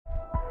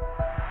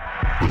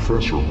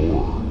Professor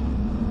Horror.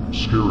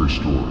 Scary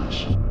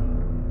Stories.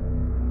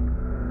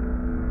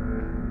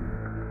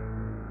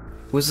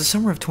 It was the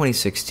summer of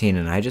 2016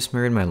 and I just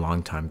married my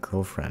longtime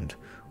girlfriend.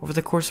 Over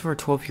the course of our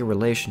 12-year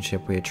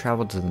relationship, we had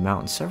traveled to the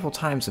mountains several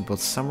times in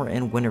both summer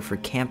and winter for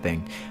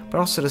camping, but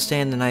also to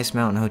stay in the nice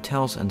mountain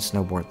hotels and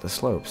snowboard the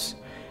slopes.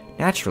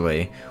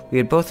 Naturally, we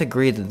had both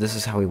agreed that this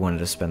is how we wanted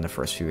to spend the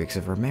first few weeks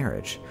of our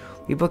marriage.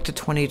 We booked a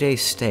 20-day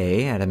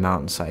stay at a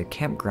mountainside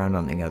campground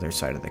on the other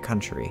side of the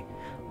country.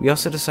 We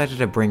also decided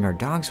to bring our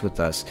dogs with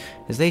us,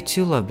 as they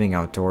too love being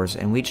outdoors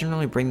and we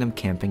generally bring them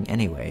camping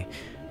anyway.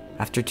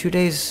 After 2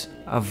 days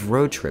of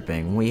road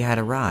tripping, we had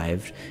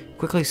arrived,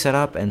 quickly set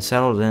up and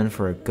settled in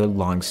for a good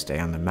long stay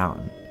on the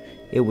mountain.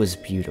 It was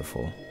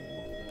beautiful.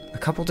 A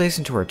couple days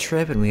into our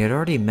trip and we had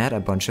already met a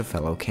bunch of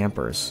fellow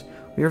campers.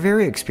 We are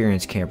very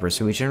experienced campers,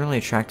 so we generally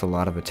attract a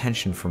lot of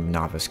attention from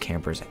novice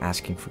campers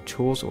asking for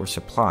tools or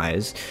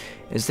supplies,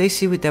 as they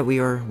see that we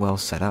are well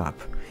set up.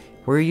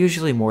 We're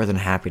usually more than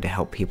happy to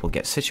help people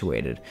get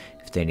situated,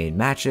 if they need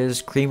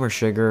matches, cream or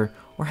sugar,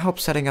 or help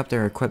setting up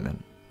their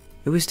equipment.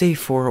 It was day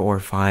 4 or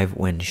 5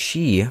 when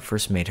she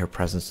first made her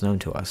presence known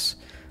to us.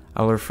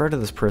 I'll refer to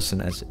this person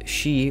as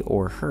she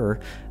or her,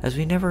 as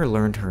we never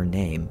learned her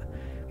name.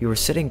 We were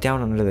sitting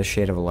down under the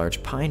shade of a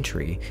large pine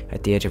tree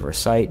at the edge of our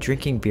site,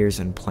 drinking beers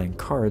and playing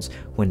cards,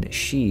 when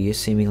she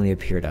seemingly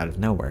appeared out of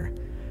nowhere.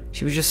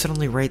 She was just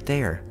suddenly right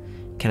there.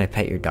 "Can I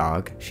pet your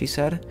dog?" she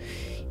said.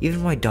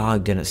 Even my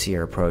dog didn't see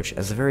her approach,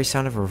 as the very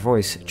sound of her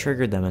voice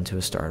triggered them into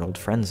a startled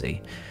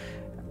frenzy.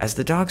 As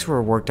the dogs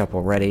were worked up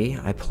already,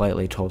 I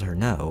politely told her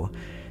no.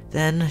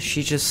 Then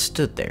she just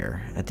stood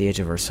there at the edge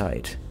of our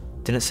sight.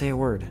 Didn't say a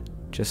word.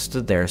 Just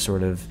stood there,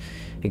 sort of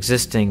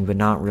existing but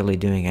not really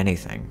doing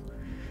anything.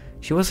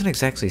 She wasn't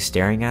exactly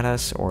staring at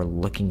us or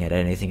looking at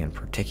anything in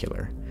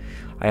particular.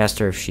 I asked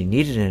her if she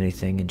needed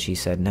anything and she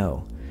said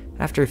no.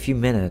 After a few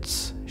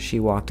minutes, she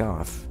walked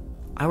off.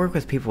 I work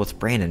with people with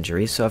brain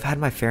injuries, so I've had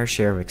my fair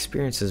share of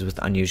experiences with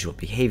unusual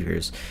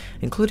behaviors,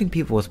 including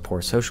people with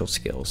poor social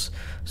skills,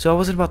 so I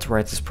wasn't about to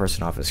write this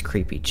person off as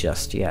creepy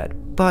just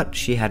yet, but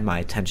she had my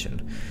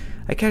attention.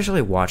 I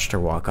casually watched her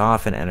walk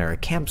off and enter a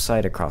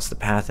campsite across the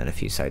path and a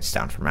few sites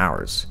down from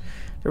ours.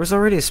 There was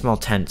already a small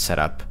tent set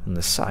up in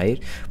the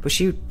site, but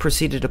she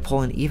proceeded to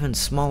pull an even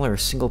smaller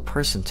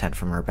single-person tent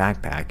from her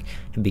backpack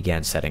and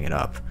began setting it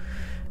up.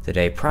 The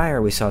day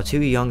prior, we saw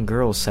 2 young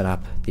girls set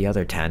up the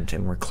other tent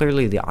and were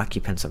clearly the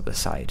occupants of the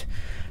site.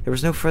 There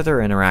was no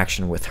further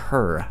interaction with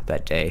her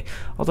that day,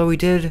 although we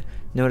did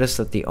notice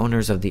that the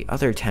owners of the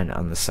other tent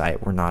on the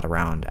site were not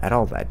around at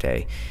all that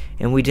day,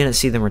 and we didn't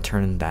see them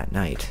return that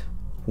night.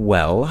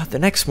 Well, the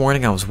next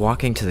morning I was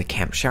walking to the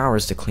camp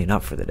showers to clean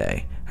up for the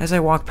day. As I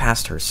walk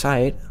past her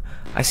site,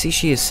 I see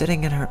she is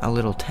sitting in a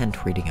little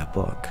tent reading a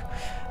book.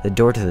 The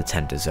door to the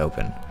tent is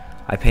open.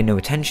 I pay no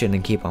attention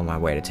and keep on my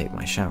way to take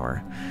my shower.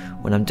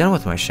 When I'm done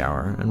with my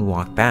shower and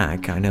walk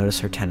back, I notice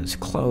her tent is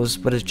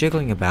closed but is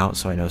jiggling about,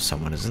 so I know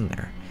someone is in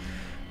there.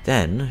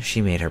 Then,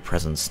 she made her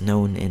presence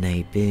known in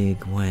a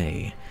big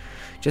way.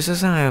 Just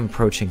as I am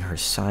approaching her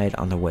side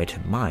on the way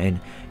to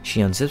mine, she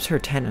unzips her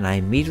tent and I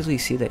immediately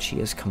see that she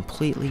is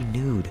completely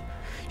nude.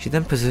 She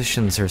then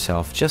positions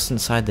herself just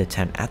inside the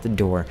tent at the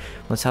door,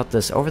 lets out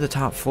this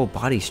over-the-top full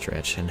body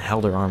stretch, and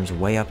held her arms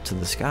way up to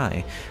the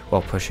sky,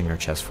 while pushing her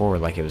chest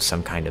forward like it was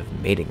some kind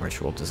of mating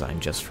ritual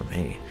designed just for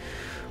me.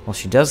 While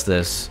she does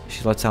this,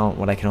 she lets out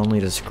what I can only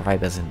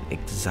describe as an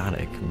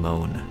exotic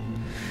moan.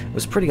 It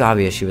was pretty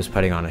obvious she was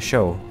putting on a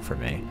show for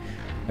me.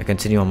 I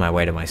continue on my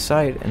way to my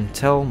site and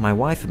tell my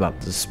wife about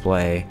the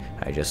display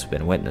I had just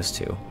been witness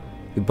to.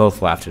 We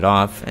both laughed it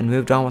off and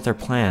moved on with our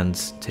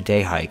plans to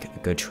day hike a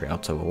good trail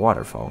to a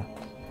waterfall.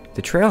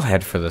 The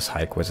trailhead for this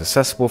hike was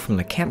accessible from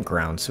the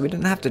campground, so we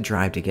didn't have to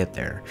drive to get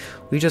there.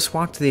 We just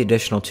walked the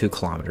additional 2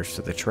 kilometers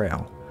to the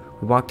trail.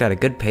 We walked at a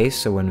good pace,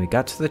 so when we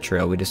got to the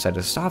trail, we decided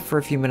to stop for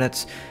a few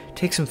minutes,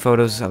 take some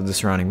photos of the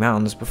surrounding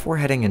mountains before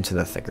heading into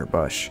the thicker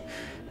bush.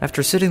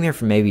 After sitting there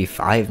for maybe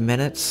 5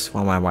 minutes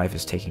while my wife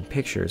is taking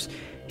pictures,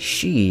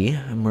 she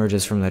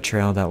emerges from the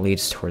trail that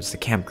leads towards the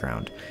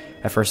campground.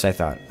 At first I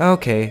thought,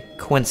 okay,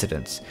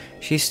 coincidence.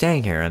 She's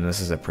staying here and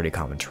this is a pretty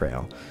common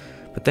trail.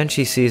 But then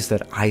she sees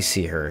that I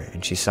see her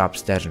and she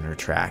stops dead in her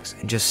tracks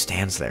and just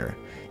stands there.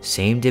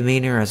 Same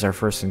demeanor as our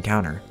first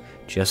encounter.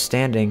 Just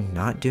standing,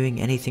 not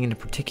doing anything in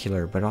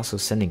particular, but also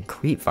sending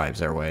creep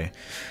vibes our way.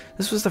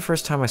 This was the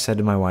first time I said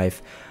to my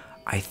wife,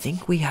 "I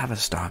think we have a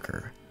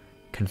stalker."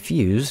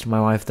 Confused,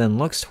 my wife then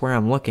looks to where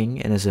I'm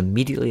looking and is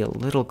immediately a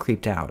little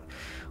creeped out.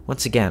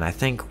 Once again, I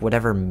think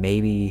whatever,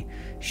 maybe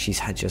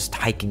she's just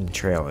hiking the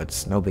trail,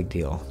 it's no big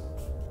deal.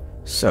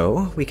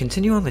 So, we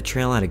continue on the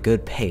trail at a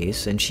good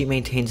pace, and she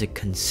maintains a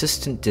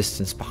consistent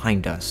distance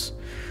behind us.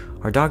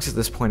 Our dogs at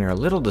this point are a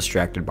little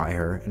distracted by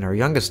her, and our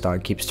youngest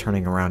dog keeps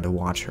turning around to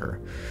watch her.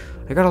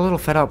 I got a little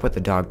fed up with the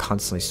dog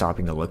constantly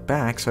stopping to look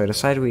back, so I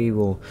decided we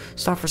will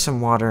stop for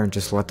some water and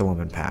just let the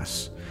woman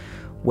pass.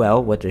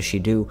 Well, what does she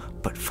do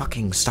but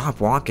fucking stop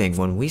walking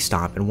when we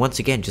stop and once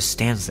again just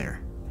stands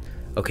there.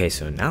 Okay,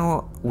 so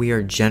now we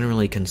are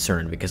generally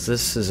concerned because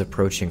this is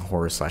approaching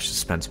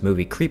horror/suspense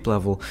movie creep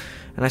level,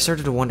 and I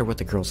started to wonder what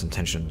the girl's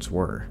intentions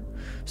were.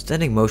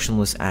 Standing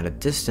motionless at a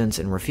distance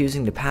and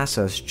refusing to pass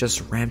us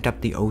just ramped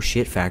up the oh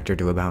shit factor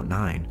to about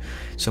 9.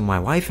 So my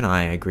wife and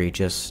I agreed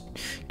just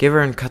give her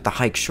and cut the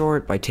hike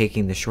short by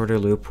taking the shorter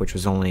loop, which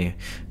was only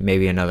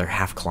maybe another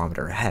half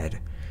kilometer ahead,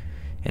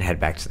 and head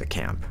back to the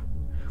camp.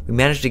 We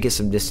managed to get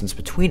some distance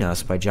between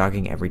us by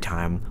jogging every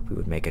time we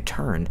would make a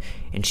turn,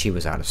 and she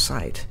was out of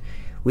sight.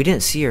 We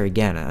didn't see her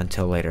again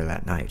until later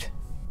that night.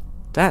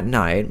 That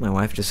night, my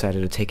wife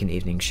decided to take an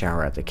evening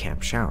shower at the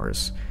camp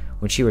showers.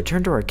 When she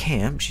returned to our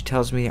camp, she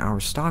tells me our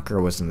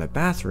stalker was in the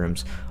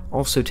bathrooms,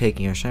 also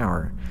taking a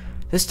shower.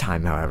 This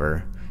time,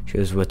 however, she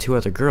was with 2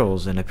 other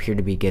girls and appeared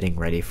to be getting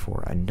ready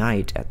for a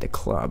night at the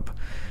club.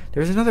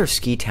 There's another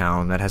ski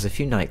town that has a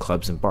few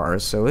nightclubs and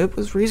bars, so it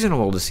was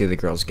reasonable to see the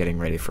girls getting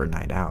ready for a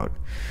night out.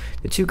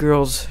 The 2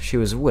 girls she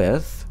was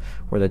with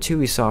were the 2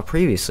 we saw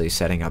previously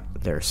setting up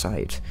their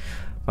site.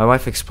 My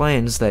wife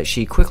explains that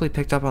she quickly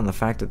picked up on the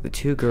fact that the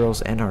 2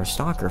 girls and our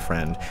stalker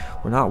friend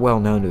were not well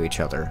known to each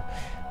other.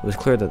 It was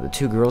clear that the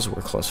 2 girls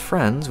were close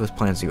friends with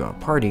plans to go out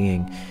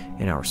partying,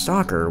 and our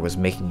stalker was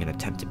making an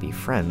attempt to be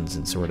friends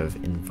and sort of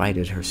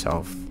invited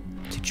herself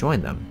to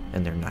join them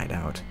in their night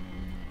out.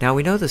 Now,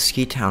 we know the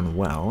ski town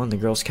well, and the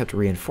girls kept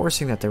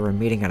reinforcing that they were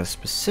meeting at a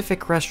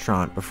specific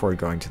restaurant before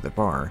going to the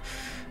bar.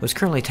 It was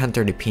currently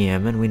 10:30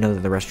 p.m., and we know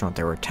that the restaurant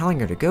they were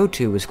telling her to go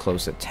to was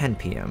closed at 10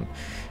 p.m.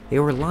 They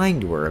were lying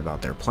to her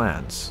about their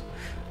plans.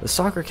 The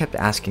stalker kept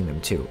asking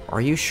them too, "Are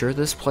you sure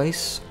this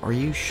place? Are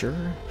you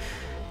sure?"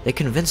 They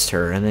convinced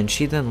her, and then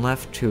she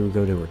left to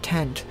go to her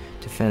tent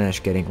to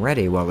finish getting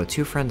ready while the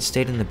 2 friends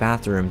stayed in the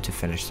bathroom to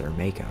finish their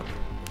makeup.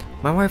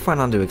 My wife went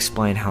on to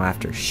explain how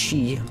after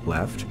she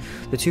left,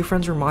 the 2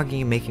 friends were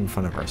mocking and making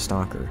fun of our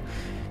stalker.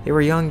 They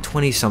were young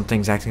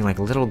 20-somethings acting like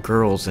little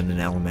girls in an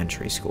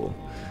elementary school.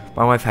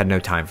 My wife had no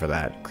time for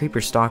that.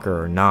 Creeper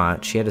stalker or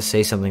not, she had to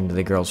say something to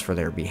the girls for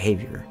their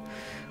behavior.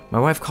 My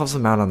wife calls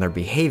them out on their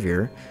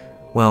behavior.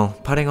 Well,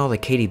 putting all the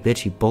Katie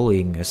bitchy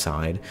bullying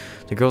aside,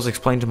 the girls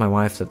explained to my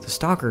wife that the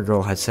stalker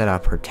girl had set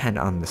up her tent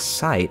on the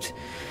site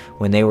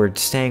when they were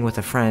staying with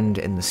a friend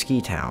in the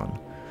ski town.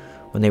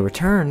 When they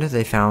returned,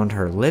 they found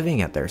her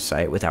living at their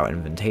site without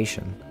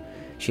invitation.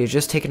 She had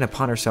just taken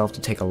upon herself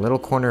to take a little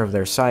corner of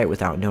their site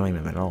without knowing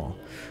them at all.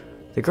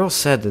 The girls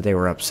said that they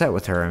were upset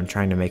with her and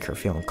trying to make her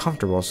feel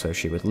uncomfortable so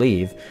she would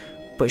leave,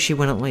 but she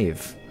wouldn't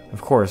leave.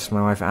 Of course,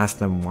 my wife asked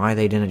them why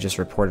they didn't just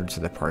report her to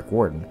the park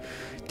warden.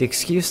 The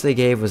excuse they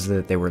gave was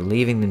that they were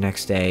leaving the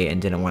next day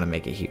and didn't want to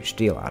make a huge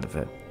deal out of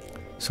it.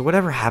 So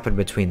whatever happened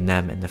between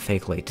them and the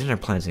fake late dinner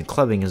plans and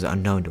clubbing is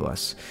unknown to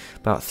us.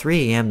 About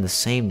 3 a.m. the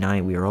same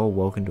night, we were all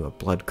woken to a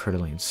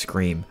blood-curdling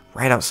scream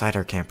right outside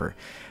our camper.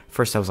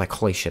 First I was like,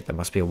 holy shit, that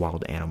must be a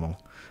wild animal.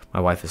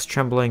 My wife is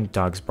trembling,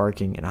 dogs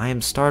barking, and I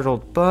am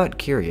startled but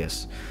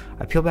curious.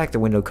 I peel back the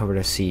window cover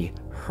to see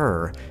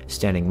her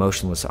standing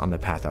motionless on the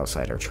path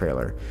outside our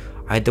trailer.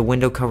 I had the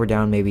window cover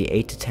down maybe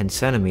 8 to 10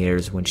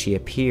 centimeters when she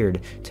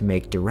appeared to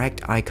make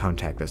direct eye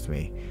contact with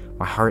me.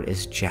 My heart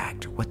is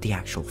jacked. What the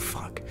actual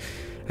fuck?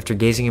 After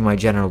gazing in my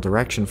general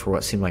direction for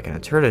what seemed like an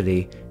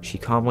eternity, she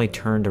calmly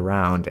turned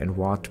around and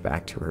walked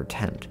back to her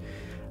tent.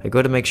 I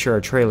go to make sure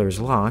our trailer is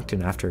locked,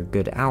 and after a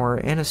good hour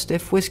and a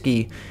stiff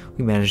whiskey,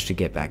 we managed to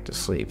get back to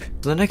sleep.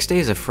 So the next day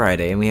is a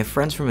Friday, and we have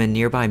friends from a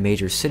nearby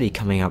major city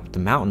coming up the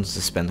mountains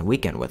to spend the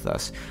weekend with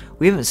us.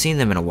 We haven't seen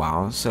them in a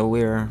while, so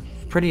we're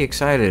pretty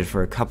excited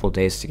for a couple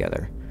days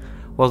together.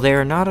 Well, they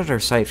are not at our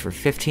site for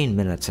 15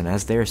 minutes, and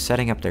as they are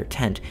setting up their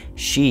tent,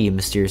 she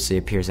mysteriously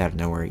appears out of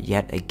nowhere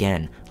yet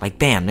again. Like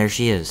bam, there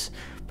she is.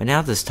 But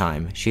now this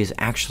time, she is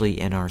actually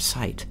in our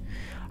site.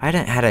 I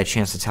hadn't had a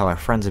chance to tell our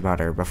friends about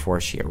her before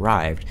she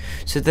arrived,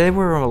 so they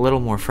were a little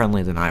more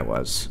friendly than I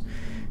was.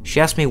 She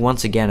asked me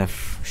once again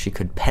if she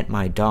could pet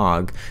my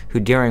dog, who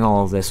during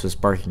all of this was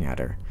barking at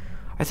her.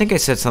 I think I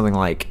said something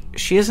like,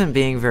 "She isn't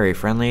being very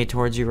friendly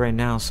towards you right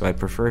now, so I'd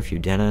prefer if you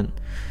didn't."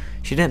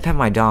 She didn't pet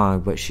my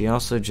dog, but she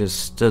also just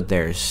stood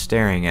there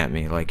staring at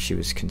me like she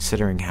was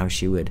considering how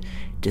she would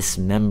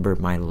dismember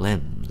my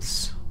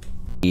limbs.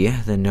 He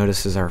then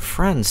notices our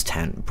friend's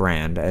tent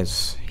brand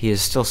as he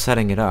is still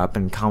setting it up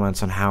and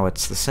comments on how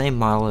it's the same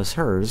model as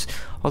hers,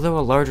 although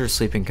a larger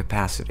sleeping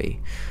capacity.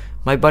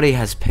 My buddy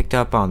has picked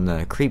up on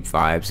the creep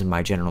vibes and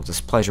my general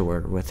displeasure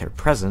with her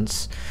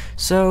presence,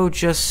 so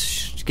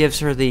just gives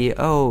her the,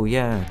 "Oh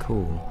yeah,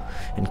 cool,"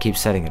 and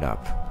keeps setting it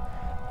up.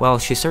 Well,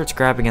 she starts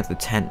grabbing at the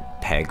tent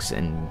pegs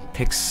and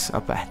picks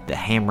up the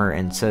hammer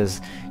and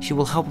says she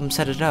will help him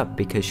set it up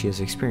because she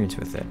has experience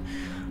with it.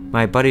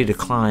 My buddy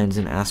declines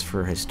and asks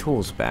for his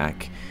tools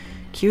back.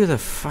 Cue the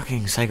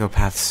fucking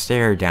psychopath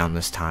stare down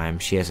this time.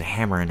 She has a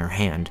hammer in her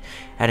hand,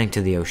 adding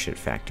to the oh shit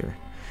factor.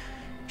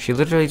 She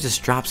literally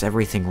just drops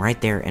everything right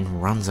there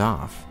and runs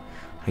off.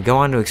 I go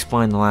on to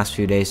explain the last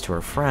few days to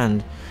her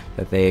friend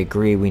that they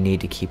agree we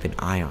need to keep an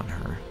eye on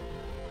her.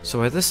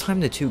 So at this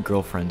time, the 2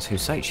 girlfriends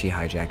whose site she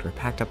hijacked were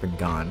packed up and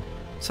gone.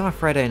 It's on a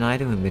Friday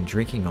night and we've been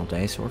drinking all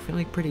day, so we're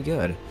feeling pretty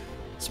good.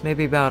 It's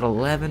maybe about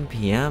 11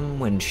 p.m.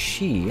 when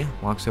she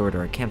walks over to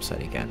our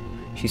campsite again.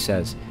 She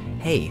says,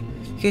 "Hey,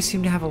 you guys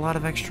seem to have a lot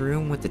of extra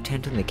room with the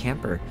tent and the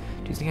camper.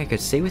 Do you think I could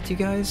stay with you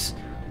guys?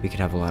 We could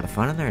have a lot of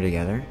fun in there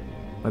together."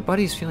 My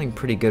buddy's feeling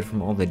pretty good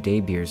from all the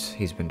day beers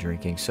he's been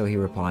drinking, so he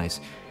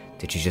replies,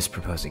 "Did you just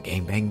propose a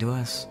gangbang to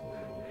us?"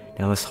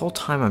 Now this whole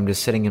time I'm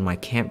just sitting in my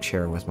camp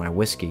chair with my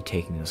whiskey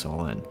taking this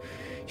all in.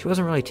 She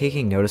wasn't really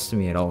taking notice to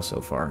me at all so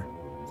far.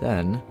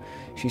 Then,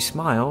 she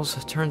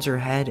smiles, turns her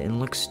head,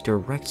 and looks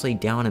directly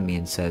down at me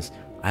and says,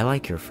 "I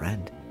like your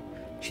friend."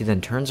 She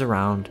then turns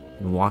around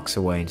and walks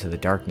away into the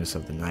darkness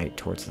of the night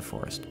towards the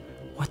forest.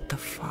 What the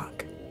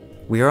fuck?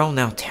 We are all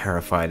now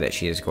terrified that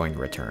she is going to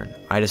return.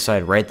 I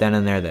decide right then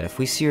and there that if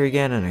we see her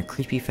again in a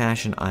creepy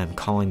fashion, I am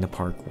calling the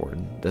park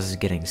warden. This is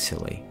getting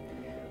silly.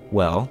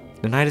 Well,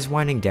 the night is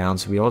winding down,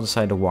 so we all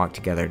decide to walk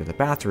together to the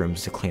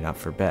bathrooms to clean up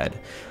for bed.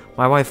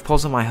 My wife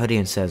pulls on my hoodie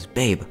and says,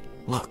 "Babe,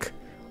 look."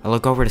 I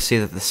look over to see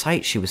that the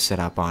site she was set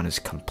up on is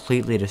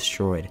completely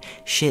destroyed.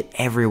 Shit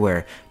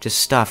everywhere. Just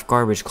stuff,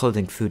 garbage,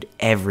 clothing, food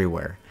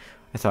everywhere.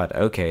 I thought,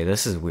 okay,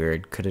 this is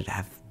weird. Could it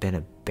have been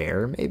a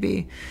bear,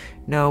 maybe?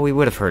 No, we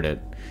would have heard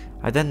it.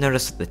 I then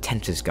noticed that the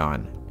tent is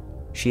gone.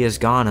 She is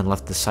gone and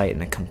left the site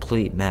in a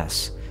complete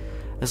mess.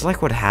 As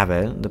luck would have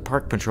it, the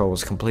park patrol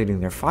was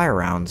completing their fire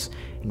rounds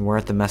and were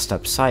at the messed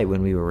up site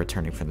when we were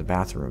returning from the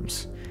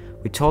bathrooms.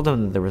 We told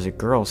them that there was a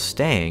girl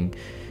staying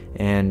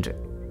and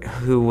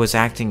who was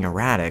acting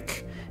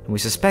erratic, and we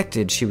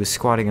suspected she was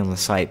squatting on the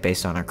site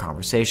based on our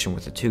conversation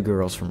with the two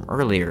girls from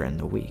earlier in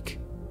the week.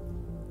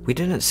 We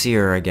didn't see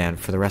her again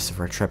for the rest of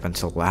our trip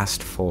until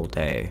last full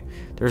day.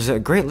 There's a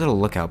great little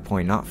lookout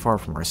point not far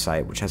from our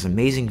site, which has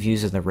amazing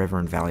views of the river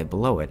and valley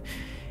below it,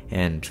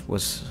 and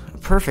was a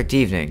perfect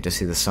evening to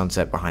see the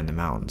sunset behind the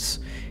mountains.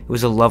 It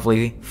was a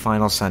lovely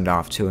final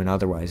send-off to an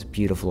otherwise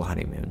beautiful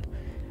honeymoon.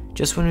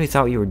 Just when we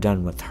thought we were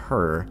done with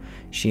her,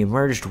 she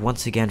emerged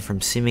once again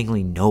from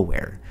seemingly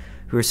nowhere.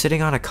 We were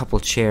sitting on a couple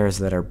chairs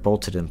that are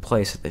bolted in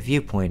place at the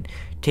viewpoint,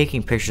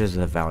 taking pictures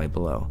of the valley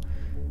below.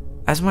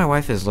 As my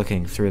wife is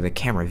looking through the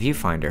camera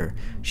viewfinder,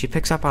 she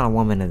picks up on a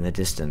woman in the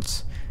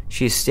distance.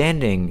 She is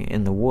standing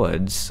in the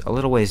woods, a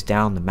little ways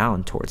down the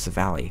mountain towards the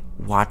valley,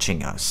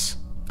 watching us.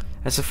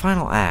 As a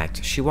final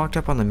act, she walked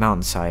up on the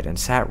mountainside and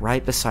sat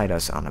right beside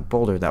us on a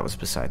boulder that was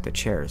beside the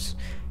chairs.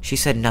 She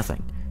said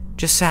nothing,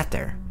 just sat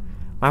there.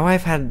 My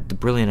wife had the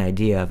brilliant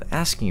idea of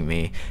asking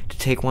me to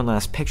take one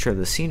last picture of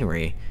the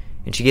scenery,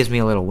 and she gives me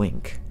a little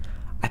wink.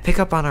 I pick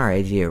up on our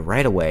idea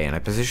right away, and I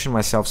position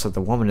myself so the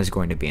woman is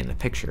going to be in the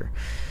picture.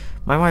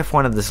 My wife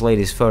wanted this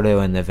lady's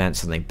photo in the event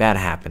something bad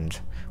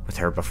happened with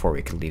her before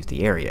we could leave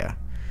the area.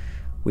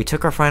 We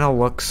took our final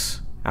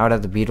looks out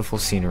at the beautiful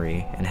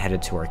scenery and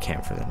headed to our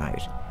camp for the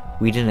night.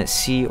 We didn't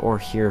see or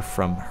hear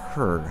from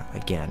her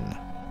again.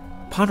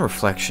 Upon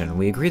reflection,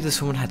 we agreed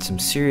this woman had some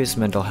serious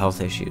mental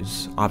health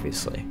issues,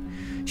 obviously.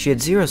 She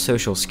had zero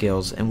social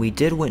skills, and we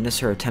did witness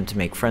her attempt to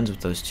make friends with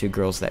those two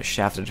girls that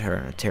shafted her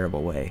in a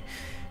terrible way.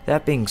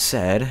 That being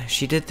said,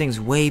 she did things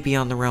way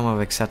beyond the realm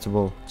of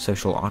acceptable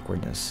social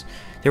awkwardness.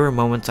 There were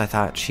moments I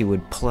thought she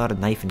would pull out a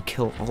knife and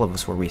kill all of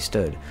us where we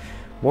stood.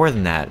 More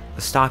than that,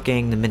 the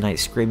stalking, the midnight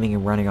screaming,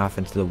 and running off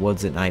into the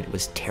woods at night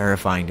was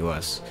terrifying to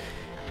us,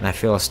 and I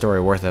feel a story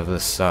worth of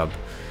this sub.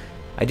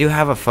 I do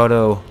have a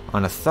photo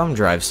on a thumb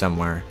drive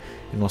somewhere,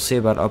 and we'll see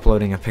about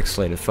uploading a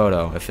pixelated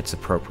photo if it's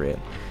appropriate.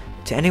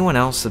 To anyone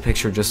else, the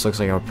picture just looks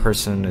like a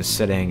person is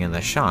sitting in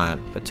the shot,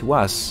 but to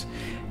us,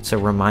 it's a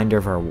reminder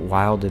of our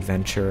wild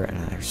adventure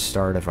and the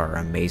start of our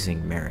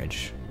amazing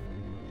marriage.